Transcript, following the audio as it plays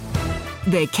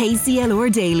The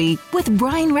KCLR Daily with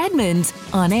Brian Redmond.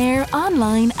 On air,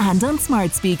 online and on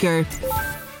smart speaker.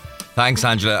 Thanks,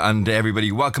 Angela, and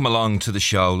everybody. Welcome along to the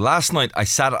show. Last night I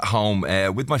sat at home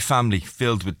with my family,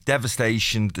 filled with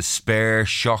devastation, despair,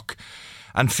 shock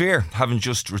and fear, having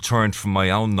just returned from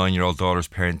my own 9-year-old daughter's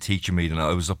parent-teacher meeting.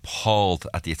 I was appalled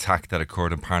at the attack that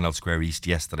occurred in Parnell Square East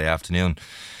yesterday afternoon.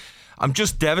 I'm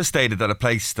just devastated that a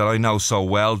place that I know so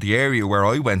well, the area where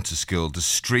I went to school, the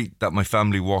street that my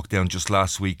family walked down just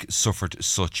last week, suffered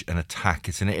such an attack.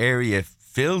 It's an area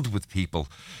filled with people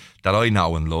that I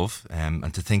know and love,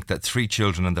 and to think that 3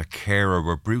 children and their carer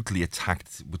were brutally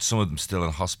attacked, with some of them still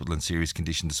in hospital in serious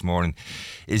condition this morning,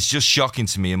 is just shocking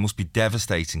to me and must be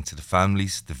devastating to the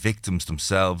families, the victims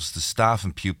themselves, the staff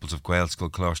and pupils of Gael School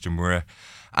Cloister Mura,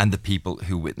 and the people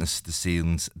who witnessed the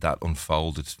scenes that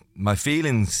unfolded. My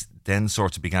feelings then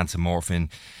sort of began to morph in,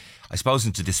 I suppose,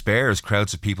 into despair as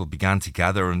crowds of people began to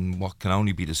gather in what can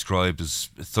only be described as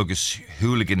a thuggish,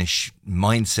 hooliganish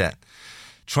mindset,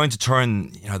 trying to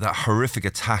turn that horrific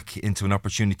attack into an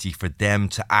opportunity for them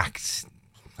to act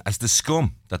as the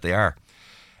scum that they are.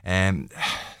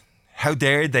 How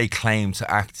dare they claim to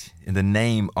act in the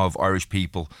name of Irish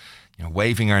people,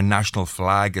 waving our national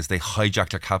flag as they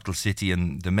hijacked our capital city,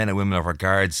 and the men and women of our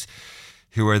guards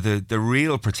who are the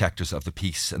real protectors of the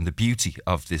peace and the beauty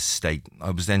of this state.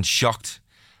 I was then shocked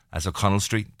as O'Connell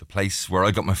Street, the place where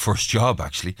I got my first job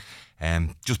actually,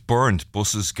 just burned.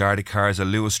 Buses, Garda cars, a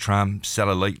Lewis tram,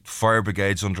 Cella Light, fire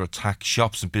brigades under attack,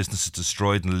 shops and businesses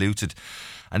destroyed and looted.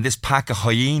 And this pack of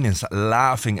hyenas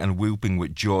laughing and whooping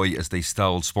with joy as they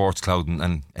stole sports clothing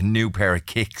and a new pair of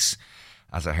kicks.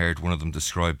 As I heard one of them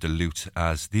describe the loot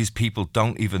as, these people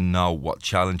don't even know what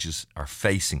challenges are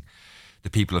facing the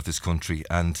people of this country,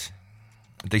 and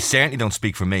they certainly don't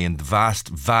speak for me and the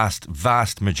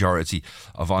vast majority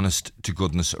of honest to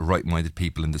goodness, right-minded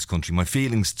people in this country. My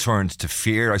feelings turned to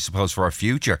fear, I suppose, for our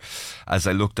future as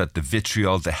I looked at the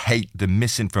vitriol, the hate, the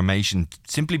misinformation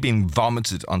simply being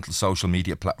vomited onto social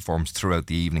media platforms throughout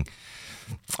the evening.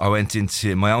 I went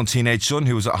into my own teenage son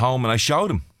who was at home, and I showed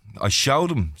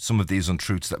him some of these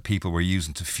untruths that people were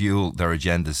using to fuel their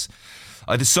agendas.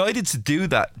 I decided to do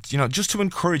that, just to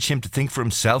encourage him to think for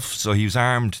himself, so he was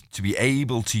armed to be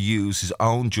able to use his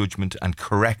own judgment and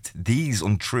correct these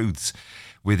untruths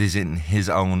within his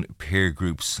own peer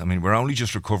groups. I mean, we're only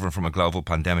just recovering from a global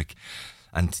pandemic,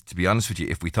 and to be honest with you,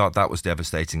 if we thought that was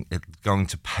devastating, it's going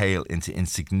to pale into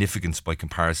insignificance by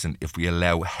comparison if we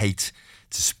allow hate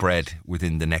to spread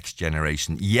within the next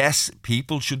generation. Yes,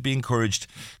 people should be encouraged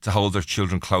to hold their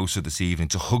children closer this evening,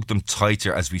 to hug them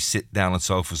tighter as we sit down on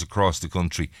sofas across the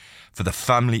country for the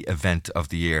family event of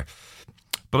the year.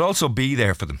 But also be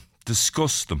there for them,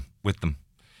 discuss them with them,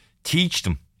 teach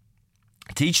them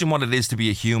what it is to be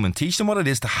a human, teach them what it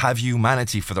is to have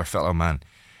humanity for their fellow man.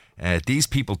 These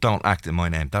people don't act in my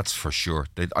name, that's for sure.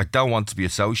 I don't want to be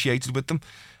associated with them,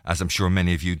 as I'm sure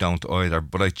many of you don't either,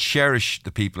 but I cherish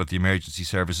the people of the emergency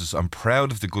services. I'm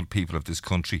proud of the good people of this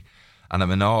country, and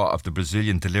I'm in awe of the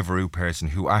Brazilian Deliveroo person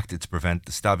who acted to prevent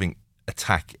the stabbing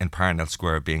attack in Parnell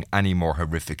Square being any more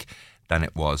horrific than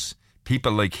it was.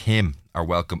 People like him are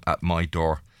welcome at my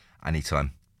door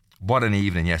anytime. What an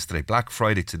evening yesterday. Black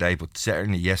Friday today, but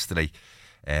certainly yesterday,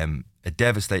 a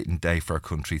devastating day for our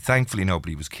country. Thankfully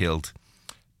nobody was killed,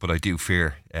 but I do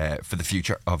fear for the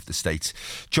future of the States.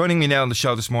 Joining me now on the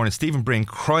show this morning, Stephen Breen,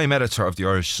 crime editor of the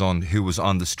Irish Sun, who was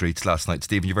on the streets last night.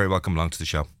 Stephen, you're very welcome along to the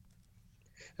show.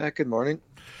 Good morning.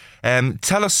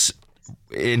 Tell us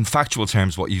in factual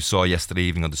terms what you saw yesterday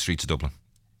evening on the streets of Dublin.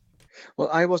 Well,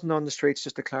 I wasn't on the streets,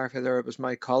 just to clarify there. It was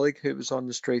my colleague who was on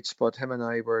the streets, but him and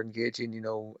I were engaging,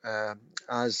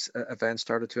 as events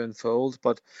started to unfold.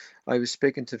 But I was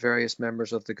speaking to various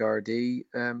members of the Gardaí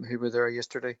who were there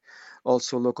yesterday,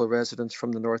 also local residents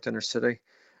from the North Inner City.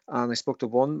 And I spoke to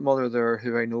one mother there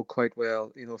who I know quite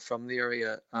well, from the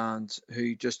area, and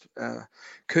who just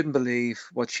couldn't believe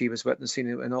what she was witnessing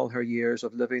in all her years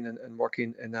of living and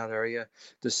working in that area,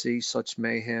 to see such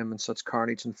mayhem and such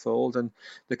carnage unfold. And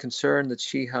the concern that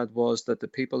she had was that the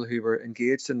people who were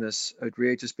engaged in this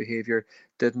outrageous behaviour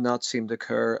did not seem to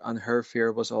care, and her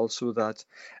fear was also that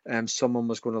someone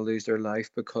was going to lose their life,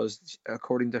 because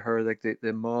according to her,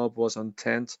 the mob was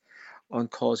intent on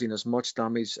causing as much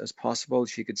damage as possible.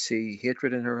 She could see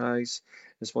hatred in her eyes.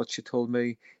 is what she told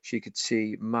me. She could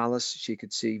see malice, she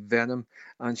could see venom,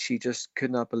 and she just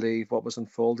could not believe what was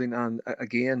unfolding. And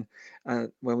again,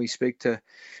 when we speak to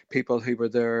people who were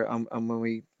there, and when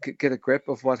we get a grip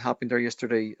of what happened there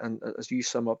yesterday, and as you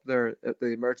sum up there, the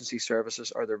emergency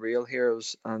services are the real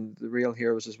heroes, and the real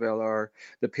heroes as well are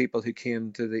the people who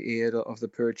came to the aid of the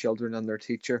poor children and their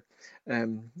teacher,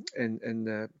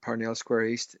 in Parnell Square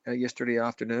East yesterday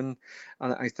afternoon.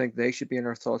 And I think they should be in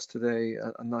our thoughts today,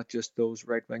 and not just those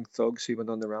right-wing thugs who went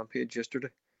on the rampage yesterday.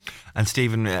 And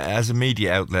Stephen, as a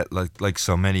media outlet, like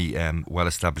so many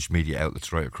well-established media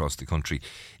outlets right across the country,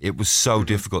 it was so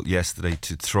difficult yesterday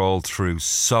to trawl through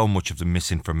so much of the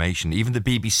misinformation. Even the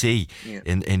BBC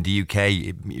in the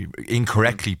UK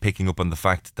incorrectly picking up on the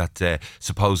fact that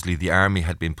supposedly the army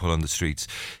had been put on the streets.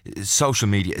 Social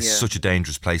media is such a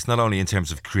dangerous place, not only in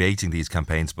terms of creating these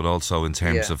campaigns, but also in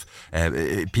terms of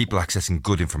people accessing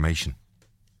good information.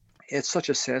 It's such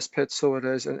a cesspit, so it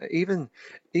is. And even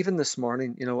this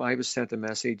morning, I was sent a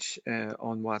message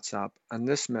on WhatsApp, and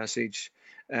this message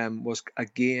was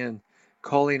again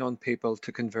calling on people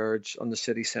to converge on the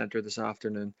city centre this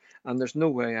afternoon. And there's no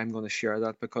way I'm going to share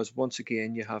that, because once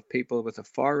again, you have people with a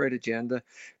far right agenda,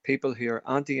 people who are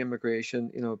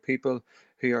anti-immigration, people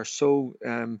who are so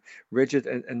rigid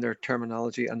in their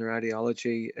terminology and their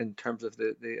ideology in terms of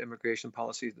the immigration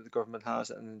policy that the government has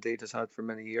and indeed has had for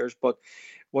many years. But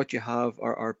what you have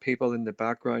are people in the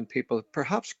background, people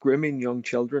perhaps grooming young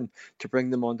children to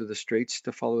bring them onto the streets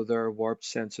to follow their warped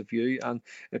sense of view. And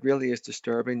it really is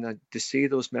disturbing that to see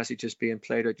those messages being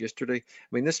played out yesterday. I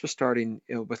mean, this was starting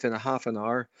within a half an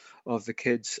hour of the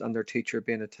kids and their teacher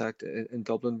being attacked in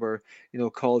Dublin, where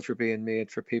calls were being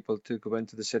made for people to go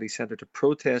into the city centre to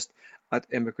protest at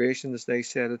immigration, as they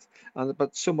said it.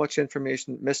 But so much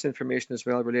misinformation as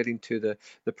well, relating to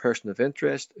the person of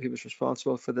interest who was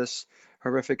responsible for this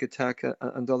horrific attack,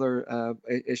 and other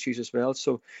issues as well.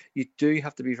 So you do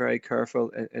have to be very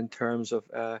careful in terms of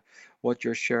what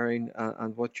you're sharing,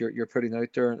 and what you're putting out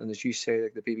there. And as you say,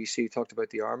 like the BBC talked about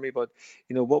the army, but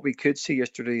what we could see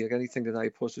yesterday, like anything that I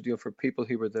posted, for people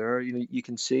who were there, you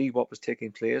can see what was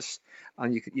taking place,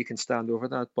 and you can stand over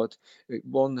that. But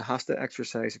one has to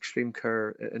exercise extreme care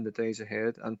in the days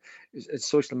ahead. And it's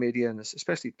social media, and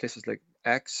especially places like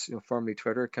X, formerly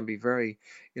Twitter, can be very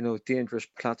dangerous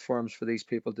platforms for these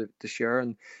people to share.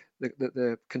 And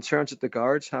the concerns that the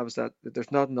guards have is that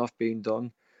there's not enough being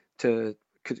done to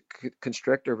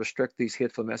constrict or restrict these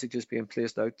hateful messages being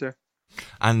placed out there.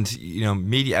 And,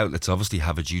 media outlets obviously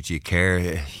have a duty of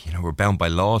care. We're bound by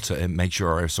law to make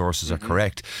sure our sources are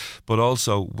correct. But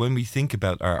also, when we think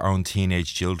about our own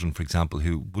teenage children, for example,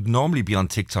 who would normally be on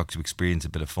TikTok to experience a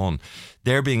bit of fun,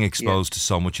 they're being exposed to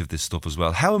so much of this stuff as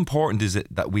well. How important is it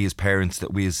that we as parents,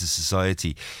 that we as a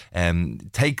society,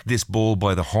 take this bull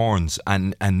by the horns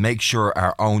and make sure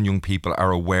our own young people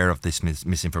are aware of this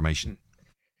misinformation?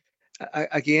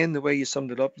 Again, the way you summed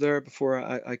it up there before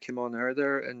I came on air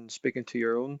there, and speaking to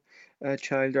your own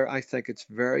child there, I think it's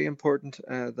very important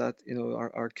that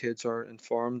our kids are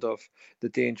informed of the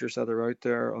dangers that are out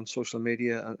there on social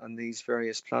media, and these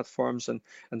various platforms,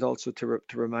 and also to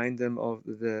remind them of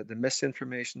the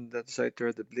misinformation that's out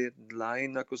there, the blatant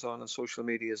lying that goes on social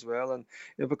media as well. And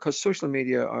because social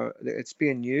media it's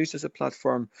being used as a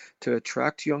platform to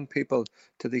attract young people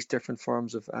to these different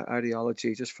forms of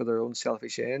ideology just for their own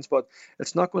selfish ends. But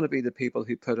it's not going to be the people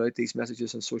who put out these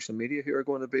messages on social media who are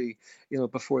going to be,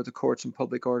 before the courts and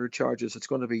public order charges. It's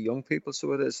going to be young people.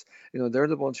 So it is, they're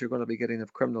the ones who are going to be getting a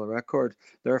criminal record,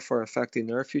 therefore affecting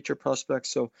their future prospects.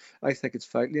 So I think it's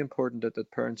vitally important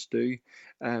that parents do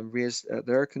raise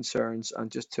their concerns, and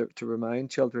just to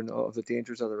remind children of the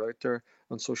dangers that are out there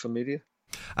on social media.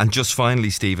 And just finally,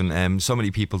 Stephen, so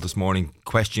many people this morning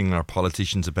questioning our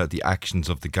politicians about the actions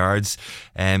of the guards.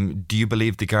 Do you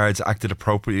believe the guards acted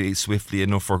appropriately, swiftly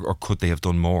enough, or could they have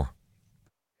done more?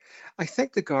 I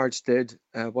think the guards did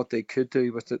what they could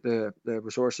do with the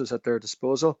resources at their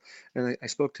disposal. And I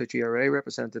spoke to a GRA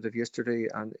representative yesterday,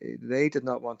 and they did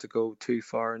not want to go too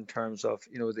far in terms of,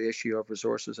 the issue of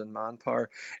resources and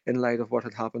manpower in light of what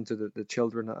had happened to the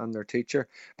children and their teacher.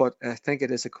 But I think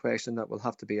it is a question that will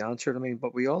have to be answered. I mean,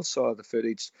 but we all saw the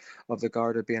footage of the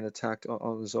guard being attacked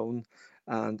on his own,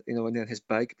 and and then his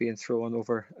bike being thrown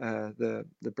over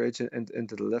the bridge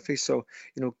into the Liffey. So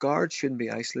guards shouldn't be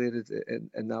isolated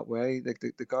in that way.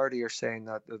 The Gardaí are saying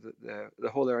that the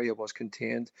whole area was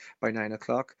contained by 9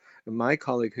 o'clock. And my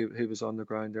colleague who was on the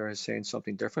ground there is saying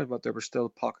something different, but there were still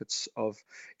pockets of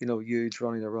youths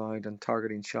running around and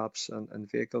targeting shops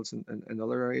and vehicles in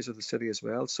other areas of the city as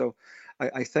well. So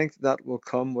I think that will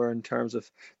come, where in terms of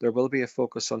there will be a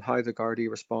focus on how the Gardaí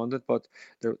responded, but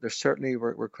there certainly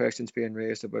were questions being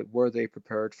raised about were they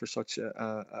prepared for such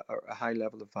a high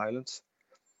level of violence.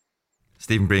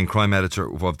 Stephen Breen, crime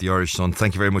editor of the Irish Sun,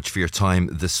 thank you very much for your time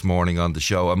this morning on the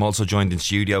show. I'm also joined in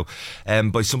studio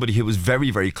by somebody who was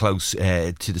very, very close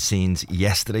to the scenes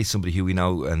yesterday, somebody who we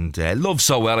know and love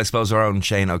so well, I suppose, our own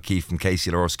Shane O'Keefe from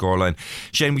KCLR Scoreline.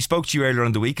 Shane, we spoke to you earlier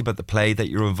in the week about the play that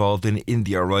you're involved in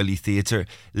the O'Reilly Theatre,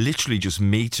 literally just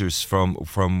metres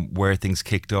from where things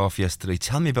kicked off yesterday.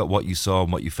 Tell me about what you saw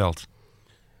and what you felt.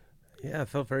 Yeah, I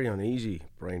felt very uneasy,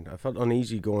 Brian. I felt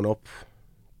uneasy going up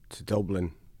to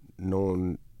Dublin,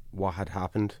 knowing what had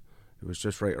happened. It was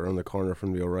just right around the corner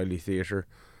from the O'Reilly Theatre.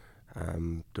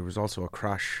 There was also a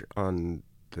crash on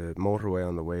the motorway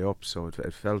on the way up, so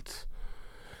it felt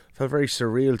very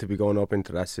surreal to be going up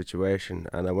into that situation.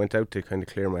 And I went out to kind of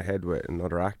clear my head with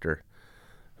another actor.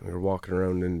 And we were walking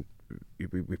around, and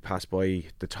we passed by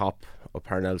the top of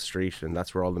Parnell Street, and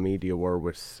that's where all the media were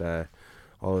with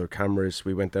all their cameras.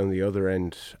 We went down the other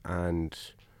end, and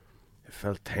it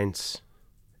felt tense.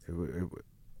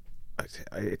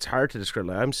 It's hard to describe.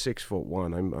 Like, I'm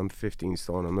 6'1", I'm 15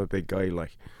 stone. I'm a big guy.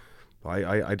 Like,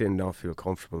 I did not feel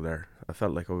comfortable there. I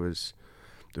felt like there was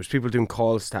people doing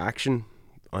calls to action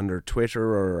on their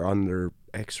Twitter or on their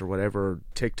X or whatever,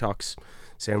 TikToks,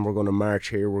 saying we're going to march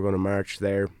here, we're going to march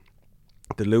there.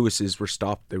 The Lewises were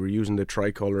stopped. They were using the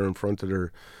tricolour in front of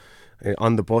their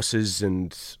on the buses,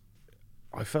 and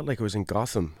I felt like I was in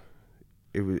Gotham.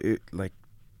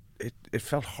 It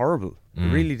felt horrible. It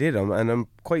really did.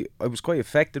 I was quite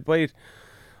affected by it.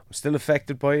 I'm still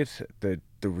affected by it.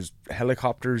 There was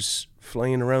helicopters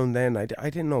flying around then. I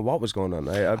didn't know what was going on.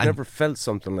 I've never felt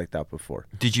something like that before.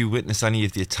 Did you witness any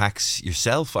of the attacks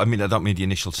yourself? I mean, I don't mean the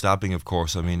initial stabbing, of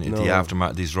course. I mean, in the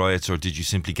aftermath of these riots, or did you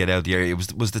simply get out of the area?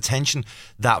 Was the tension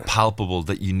that palpable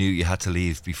that you knew you had to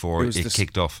leave before it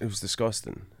kicked off? It was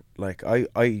disgusting. Like,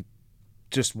 I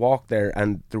just walked there,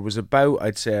 and there was about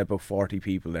 40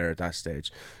 people there at that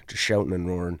stage, just shouting and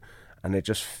roaring, and it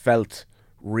just felt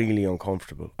really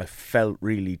uncomfortable. I felt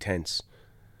really tense,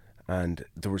 and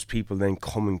there was people then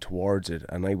coming towards it,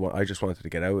 and I just wanted to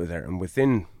get out of there. And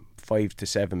within 5 to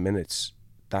 7 minutes,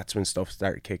 that's when stuff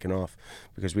started kicking off,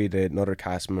 because we had another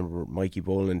cast member, Mikey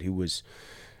Boland, who was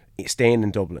staying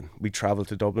in Dublin. We travelled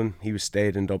to Dublin. He was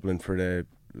stayed in Dublin for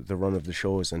the run of the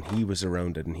shows, and he was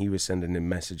around it, and he was sending in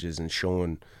messages and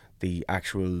showing the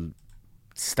actual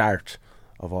start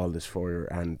of all this fire,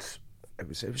 and it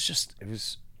was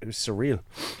surreal.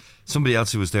 Somebody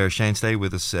else who was there, Shane, stay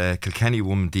with us, Kilkenny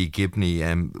woman Dee Gibney,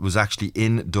 was actually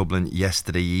in Dublin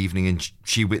yesterday evening, and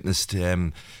she witnessed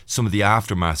some of the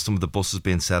aftermath, some of the buses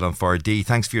being set on fire. Dee,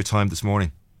 thanks for your time this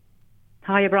morning.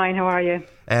 Hi, Brian, how are you?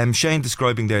 Shane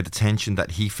describing there the tension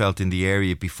that he felt in the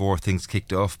area before things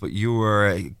kicked off, but you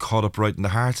were caught up right in the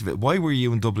heart of it. Why were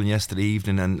you in Dublin yesterday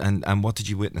evening, and what did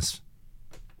you witness?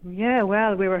 Yeah,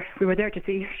 well, we were there to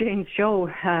see Shane's show,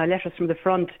 Letters from the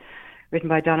Front, written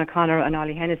by Donna Connor and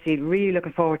Ollie Hennessy. Really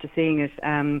looking forward to seeing it.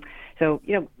 So,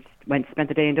 spent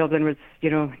the day in Dublin, was,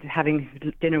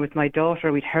 having dinner with my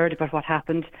daughter. We'd heard about what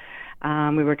happened.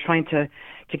 We were trying to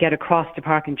get across to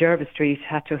park in Jervis Street,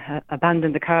 had to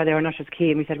abandon the car there on Usher's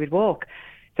Quay, and we said we'd walk.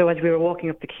 So as we were walking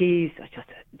up the quays,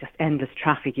 just endless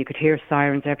traffic. You could hear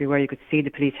sirens everywhere. You could see the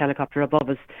police helicopter above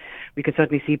us. We could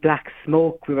suddenly see black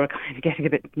smoke. We were kind of getting a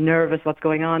bit nervous what's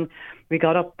going on. We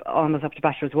got almost up to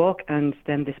Bachelor's Walk, and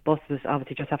then this bus was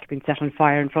obviously just after being set on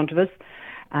fire in front of us.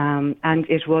 And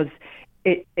it was,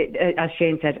 as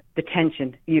Shane said, the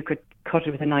tension. You could cut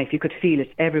it with a knife. You could feel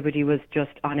it. Everybody was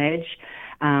just on edge.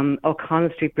 O'Connell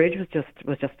Street Bridge was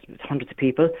just hundreds of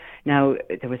people. Now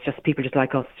there was just people just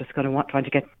like us, just trying to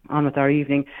get on with our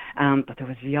evening. But there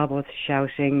was yobbos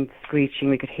shouting, screeching.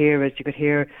 We could hear it. You could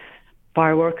hear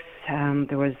fireworks.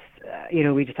 There was,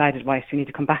 we decided, right, we need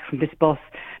to come back from this bus.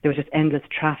 There was just endless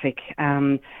traffic,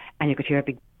 and you could hear a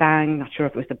big bang. Not sure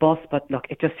if it was the bus, but look,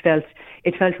 it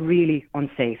felt really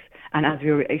unsafe. And as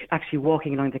we were actually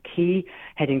walking along the quay,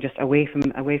 heading just away from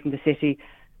the city,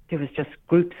 there was just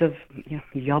groups of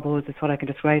yobbos, is what I can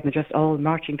describe, and they're just all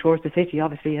marching towards the city,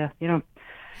 obviously,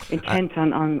 intent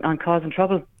on causing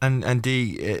trouble. And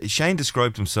Shane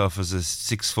described himself as a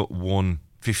 6'1",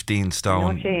 15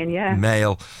 stone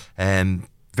male,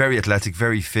 very athletic,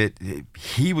 very fit.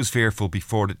 He was fearful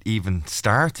before it even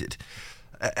started.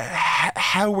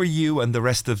 How were you and the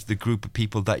rest of the group of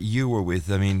people that you were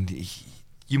with? I mean,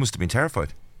 you must have been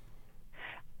terrified.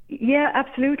 Yeah,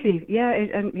 absolutely. Yeah,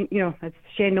 and as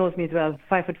Shane knows me as well,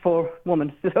 5'4"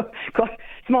 woman, so quite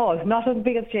small, not as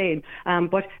big as Shane,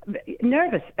 but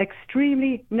nervous,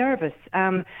 extremely nervous.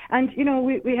 And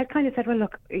we had kind of said, well,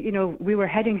 look, we were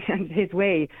heading his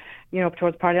way, up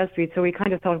towards Parnell Street, so we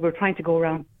kind of thought we were trying to go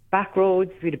around back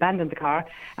roads. We'd abandoned the car,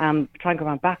 try and go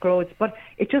around back roads, but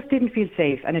it just didn't feel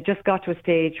safe. And it just got to a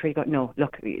stage where you go, no,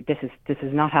 look, this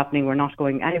is not happening. We're not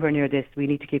going anywhere near this. We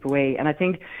need to keep away. And I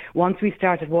think once we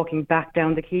started walking back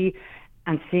down the quay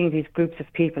and seeing these groups of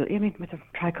people, I mean, with the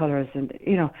tricolours and,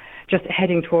 just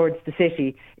heading towards the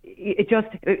city,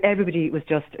 everybody was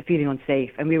just feeling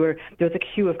unsafe. And there was a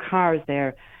queue of cars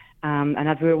there. And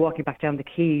as we were walking back down the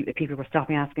quay, people were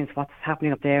stopping, asking us what's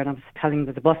happening up there. And I was telling them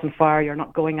there's a bus on fire, you're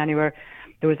not going anywhere.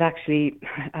 There was actually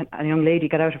a young lady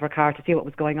got out of her car to see what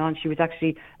was going on. She was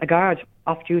actually a guard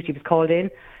off duty, was called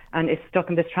in, and is stuck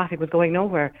in this traffic, was going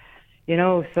nowhere.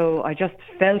 So I just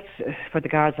felt for the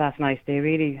guards last night. They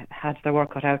really had their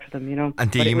work cut out for them,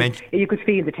 And you could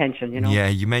feel the tension, Yeah,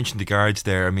 you mentioned the guards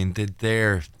there. I mean,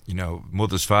 they're,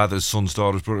 mothers, fathers, sons,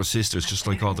 daughters, brothers, sisters, just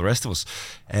like all the rest of us.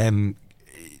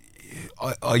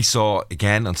 I saw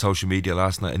again on social media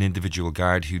last night an individual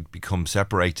guard who'd become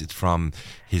separated from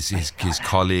his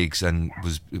colleagues and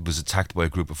was attacked by a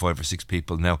group of 5 or 6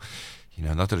 people. Now,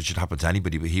 not that it should happen to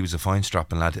anybody, but he was a fine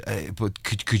strapping lad. But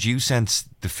could you sense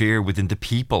the fear within the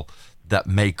people that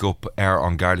make up our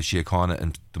An Garda Síochána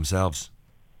and themselves?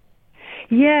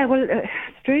 Yeah, well,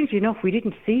 strangely enough, we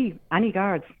didn't see any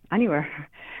guards anywhere.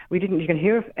 We didn't. You can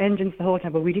hear engines the whole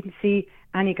time, but we didn't see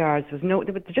any guards. There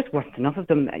just weren't enough of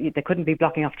them. They couldn't be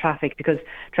blocking off traffic because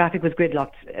traffic was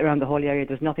gridlocked around the whole area.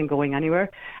 There was nothing going anywhere.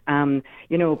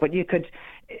 But you could,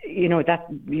 that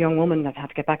young woman that had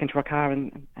to get back into her car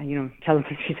and tell them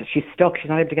she's stuck. She's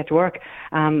not able to get to work.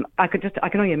 I can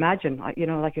only imagine.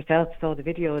 Like yourself, saw the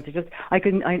videos. I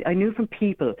knew from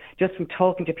people, just from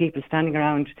talking to people standing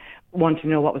around, wanting to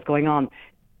know what was going on,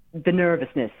 the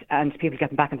nervousness and people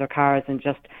getting back in their cars and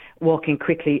just walking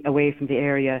quickly away from the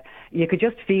area. You could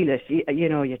just feel it.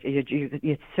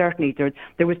 You certainly,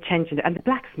 there was tension. And the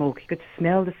black smoke, you could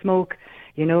smell the smoke,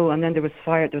 and then there was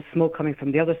fire, there was smoke coming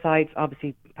from the other side,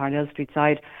 obviously Parnell Street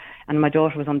side. And my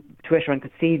daughter was on Twitter and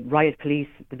could see Riot police,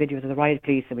 the videos of the Riot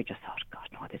police, and we just thought, God,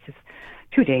 no, this is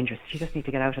too dangerous. You just need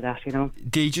to get out of that,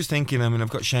 Dee, just thinking, I mean, I've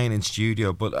got Shane in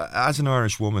studio, but as an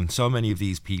Irish woman, so many of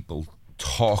these people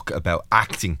talk about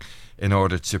acting in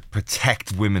order to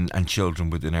protect women and children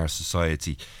within our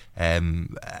society.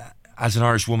 As an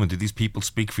Irish woman, do these people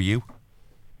speak for you?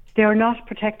 They are not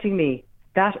protecting me.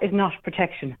 That is not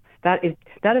protection. That is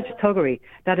thuggery.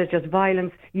 That is just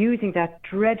violence, using that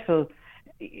dreadful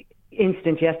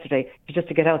incident yesterday just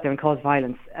to get out there and cause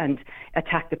violence and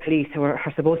attack the police who are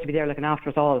supposed to be there looking after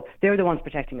us all. They're the ones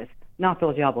protecting us, not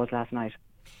those yobos last night.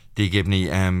 Dee Gibney,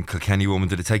 Kilkenny woman,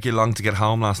 did it take you long to get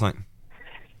home last night?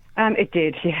 It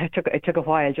did. Yeah, it took a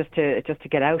while just to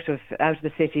get out of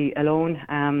the city alone.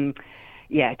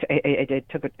 It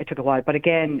took a while. But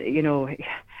again,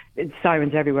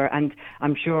 sirens everywhere. And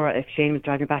I'm sure if Shane was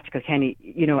driving back to Kilkenny,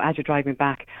 as you're driving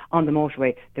back on the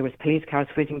motorway, there was police cars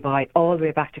whizzing by all the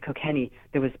way back to Kilkenny.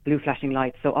 There was blue flashing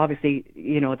lights. So obviously,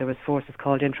 there was forces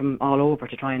called in from all over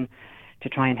to try and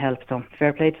help. So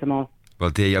fair play to them all. Well,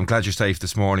 Dee, I'm glad you're safe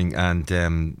this morning, and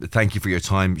thank you for your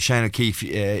time. Shane O'Keefe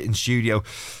in studio.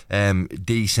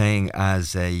 Dee saying,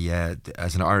 as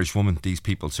an Irish woman, these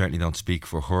people certainly don't speak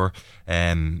for her.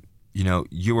 You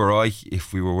or I,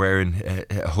 if we were wearing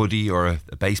a hoodie or a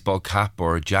baseball cap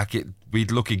or a jacket,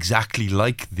 we'd look exactly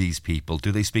like these people.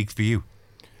 Do they speak for you?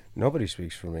 Nobody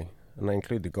speaks for me, and I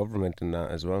include the government in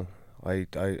that as well. I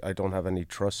don't have any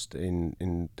trust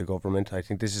in the government. I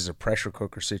think this is a pressure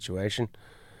cooker situation.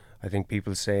 I think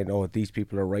people saying, these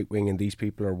people are right-wing and these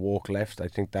people are woke left, I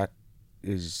think that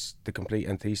is the complete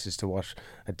antithesis to what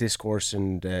a discourse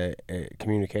and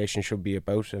communication should be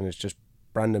about, and it's just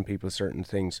branding people certain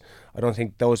things. I don't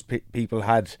think those people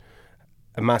had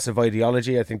a massive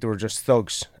ideology. I think they were just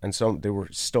thugs, and they were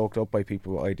stoked up by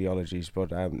people with ideologies,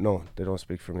 but no, they don't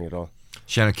speak for me at all.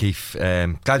 Shane O'Keefe,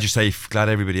 glad you're safe, glad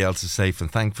everybody else is safe,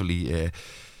 and thankfully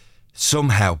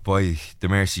somehow, by the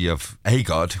mercy of a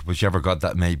God, whichever God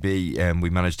that may be, we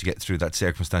managed to get through that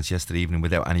circumstance yesterday evening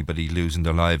without anybody losing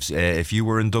their lives. If you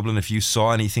were in Dublin, if you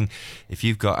saw anything, if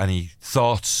you've got any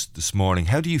thoughts this morning,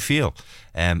 how do you feel?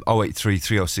 083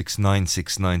 306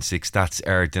 9696. That's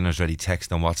our Dinner's Ready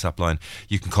text and WhatsApp line.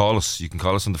 You can call us. You can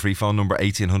call us on the free phone number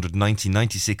 1800 90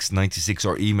 96 96,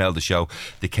 or email the show,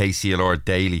 the KCLR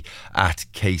Daily at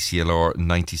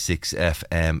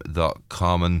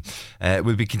KCLR96fm.com. And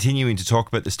we'll be continuing to talk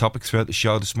about this topic throughout the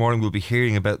show this morning. We'll be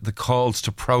hearing about the calls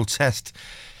to protest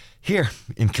here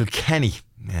in Kilkenny.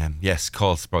 Yes,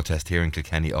 calls to protest here in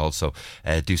Kilkenny also.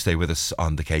 Do stay with us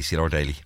on the KCLR Daily.